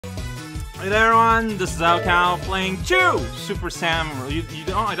Hey there, everyone. This is Cow playing Chew Super Sami Roll.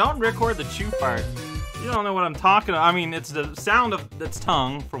 I don't record the chew part. You don't know what I'm talking about. I mean, it's the sound of its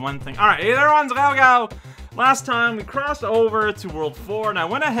tongue for one thing. All right, hey there, everyone. Cow. Last time we crossed over to World 4, and I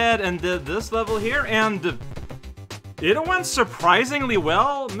went ahead and did this level here, and it went surprisingly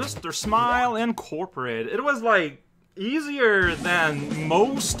well. Mr. Smile Incorporated. It was like easier than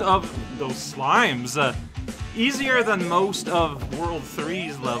most of those slimes. Easier than most of World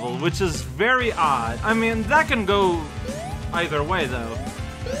 3's level, which is very odd. I mean, that can go either way, though.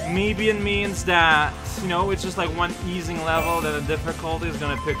 Maybe it means that, you know, it's just like one easing level that the difficulty is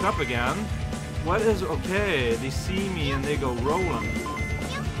gonna pick up again. What is... okay, they see me and they go rolling.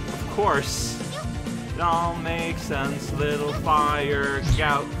 Of course. It all makes sense, little fire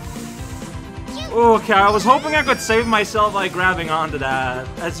gout. Okay, I was hoping I could save myself by grabbing onto that.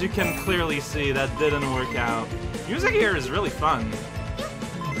 As you can clearly see, that didn't work out. Music here is really fun.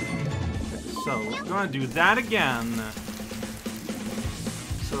 So, we're gonna do that again.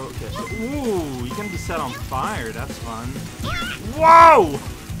 So, okay, so, ooh, you can be set on fire, that's fun. Whoa!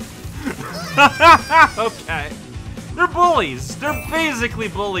 Okay. They're bullies. They're basically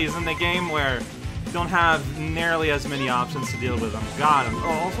bullies in the game where you don't have nearly as many options to deal with them. Got them. Oh,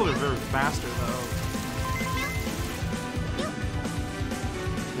 also they're very faster, though.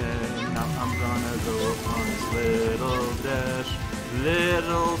 Okay, now I'm gonna go on this little dash.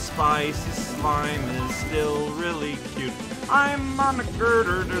 Little spicy slime is still really cute. I'm on a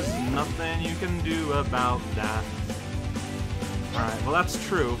girder, there's nothing you can do about that. Alright, well that's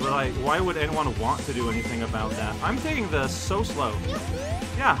true, but like, why would anyone want to do anything about that? I'm taking this so slow.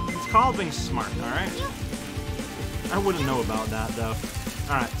 Yeah, it's called being smart, alright? I wouldn't know about that, though.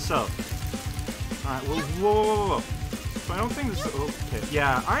 Alright, so. Alright, whoa. So I don't think this is... okay,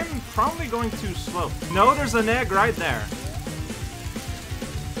 yeah, I'm probably going too slow. No, there's an egg right there.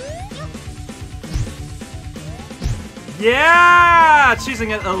 Yeah!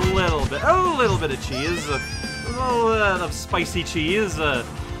 Cheesing it a little bit of cheese. A little bit of spicy cheese.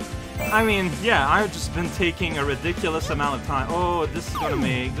 I mean, yeah, I've just been taking a ridiculous amount of time. Oh, this is gonna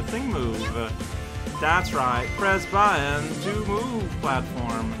make the thing move. That's right. Press button to move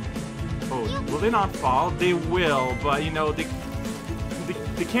platform. Oh, will they not fall? They will, but you know, they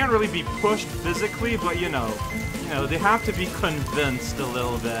can't really be pushed physically, but you know, they have to be convinced a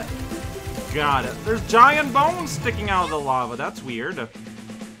little bit. Got it. There's giant bones sticking out of the lava. That's weird.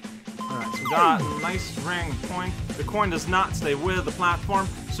 Alright, so we got a nice ring point. The coin does not stay with the platform,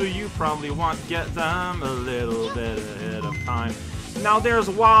 so you probably want to get them a little bit ahead of time. Now there's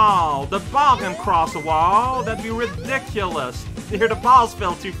a wall. The ball can cross a wall. That'd be ridiculous. Here, the balls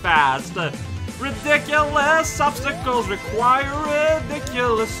fell too fast. Ridiculous obstacles require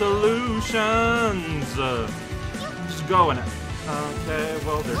ridiculous solutions. Just go in it. Okay,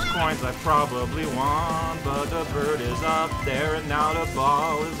 well, there's coins I probably want, but the bird is up there, and now the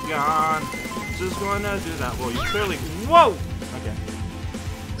ball is gone. Just gonna do that. Well, you clearly... whoa! Okay.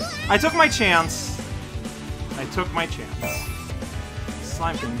 I took my chance.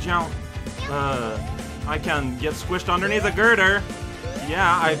 Slime can jump. I can get squished underneath a girder.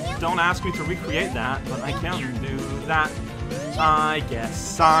 Yeah, don't ask me to recreate that, but I can do that. I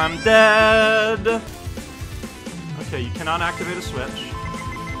guess I'm dead. Okay, you cannot activate a switch.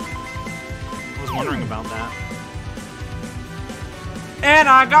 I was wondering about that. And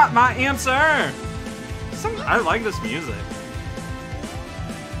I got my answer! I like this music.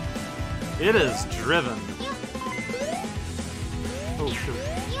 It is driven. Oh, shoot.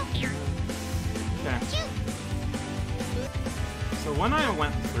 Okay. So when I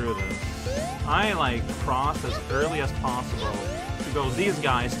went through this, I, like, crossed as early as possible to go these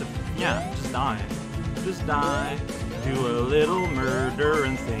guys to, yeah, just die. Just die, do a little murder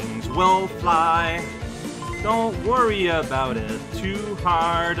and things will fly. Don't worry about it too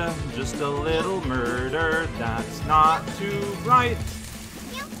hard, just a little murder, that's not too bright.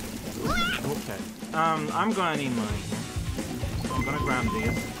 Okay, I'm gonna need money here, so I'm gonna grab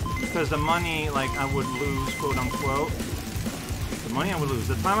these. Because the money, like, I would lose, quote unquote. The money I would lose,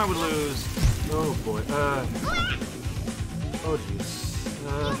 the time I would lose, oh boy, oh jeez,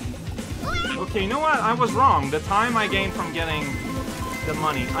 okay, you know what? I was wrong. The time I gained from getting the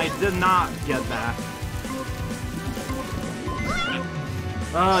money, I did not get back.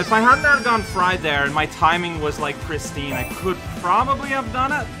 If I hadn't gone fried there and my timing was like pristine, I could probably have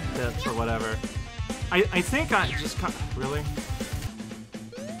done it. Tips or whatever. I think I just cut. Really?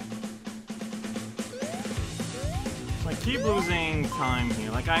 So I keep losing time here.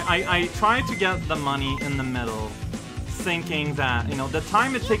 Like I try to get the money in the middle, thinking that, you know, the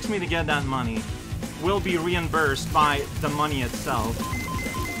time it takes me to get that money will be reimbursed by the money itself.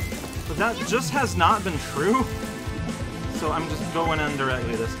 But that just has not been true. So I'm just going in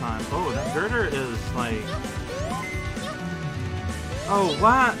directly this time. Oh, that girder is like... Oh,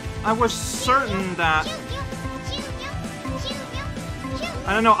 what? I was certain that...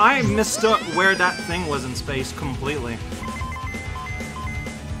 I don't know, I mistook where that thing was in space completely.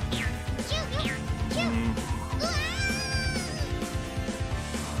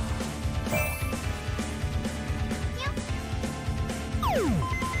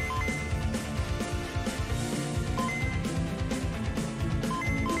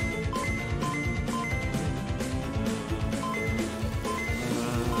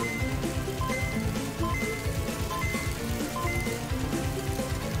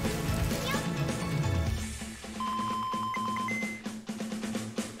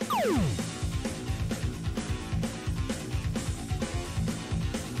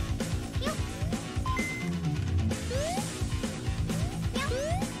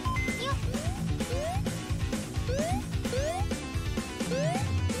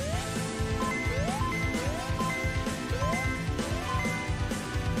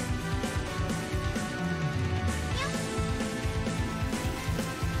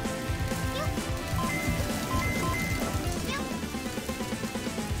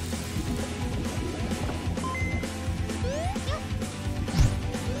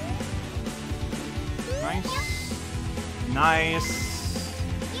 Nice.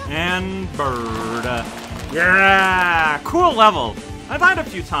 And bird. Yeah! Cool level. I died a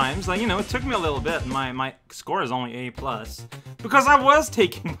few times. Like, you know, it took me a little bit. My score is only A+. Because I was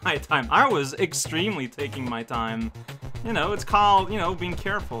taking my time. I was extremely taking my time. You know, it's called, you know, being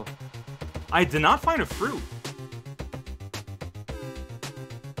careful. I did not find a fruit.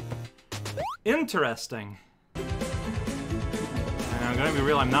 Interesting. And I'm gonna be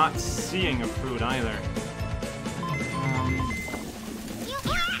real, I'm not seeing a fruit either.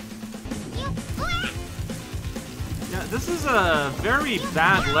 Yeah, this is a very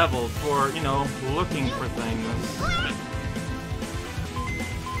bad level for, you know, looking for things.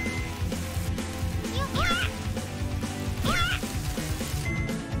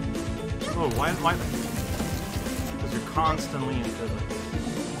 Oh, why? Because you're constantly in physics.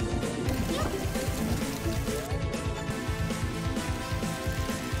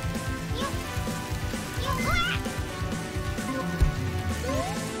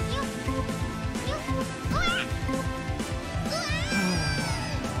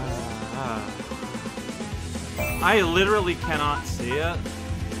 I literally cannot see it.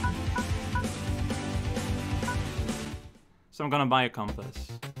 So I'm gonna buy a compass.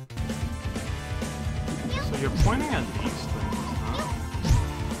 So you're pointing at these things, huh?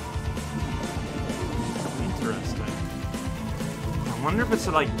 Interesting. I wonder if it's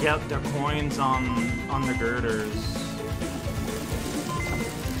to like get the coins on the girders.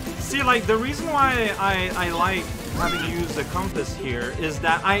 See, like the reason why I like having used the compass here is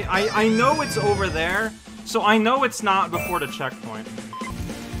that I know it's over there. So I know it's not before the checkpoint.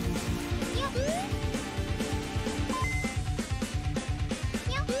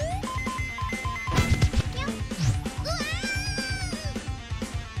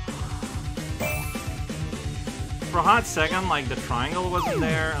 For a hot second, like, the triangle wasn't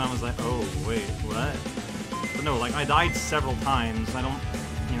there, and I was like, oh, wait, what? But no, like, I died several times. I don't,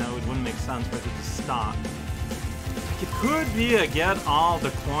 you know, it wouldn't make sense for it to just stop. Like, it could be a get all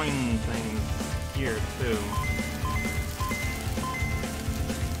the coin things here too.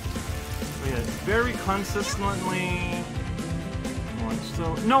 So yeah, very consistently.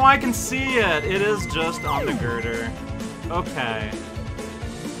 So no, I can see it. It is just on the girder. Okay.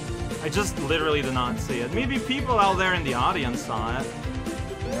 I just literally did not see it. Maybe people out there in the audience saw it.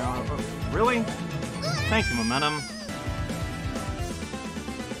 You know, really? Thank you, Momentum.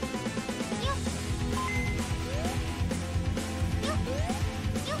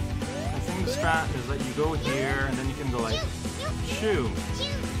 Strat is that you go here and then you can go like chew.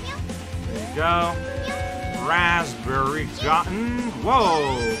 There you go. Raspberry gotten.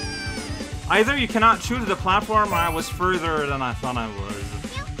 Whoa! Either you cannot chew to the platform or I was further than I thought I was.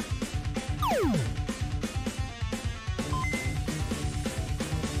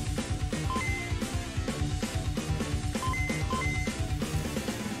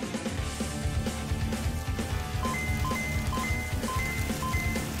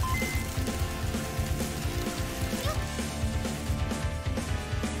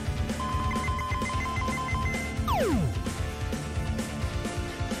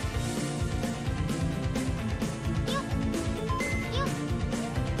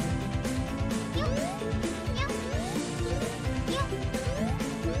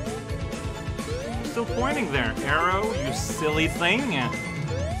 Still pointing there, arrow, you silly thing.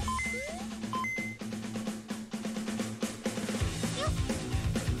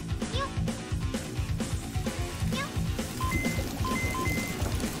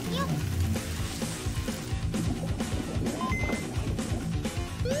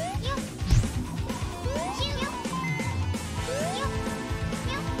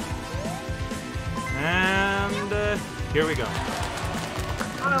 Here we go.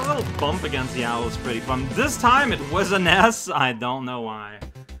 A little bump against the owl is pretty fun. This time it was an S. I don't know why.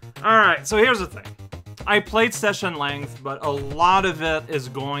 Alright, so here's the thing. I played session length, but a lot of it is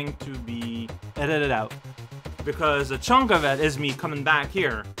going to be edited out. Because a chunk of it is me coming back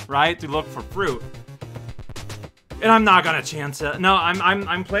here, right, to look for fruit. And I'm not gonna chance it. No,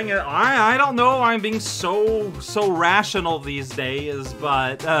 I'm playing it. I don't know. I'm being so rational these days,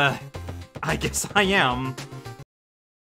 but I guess I am.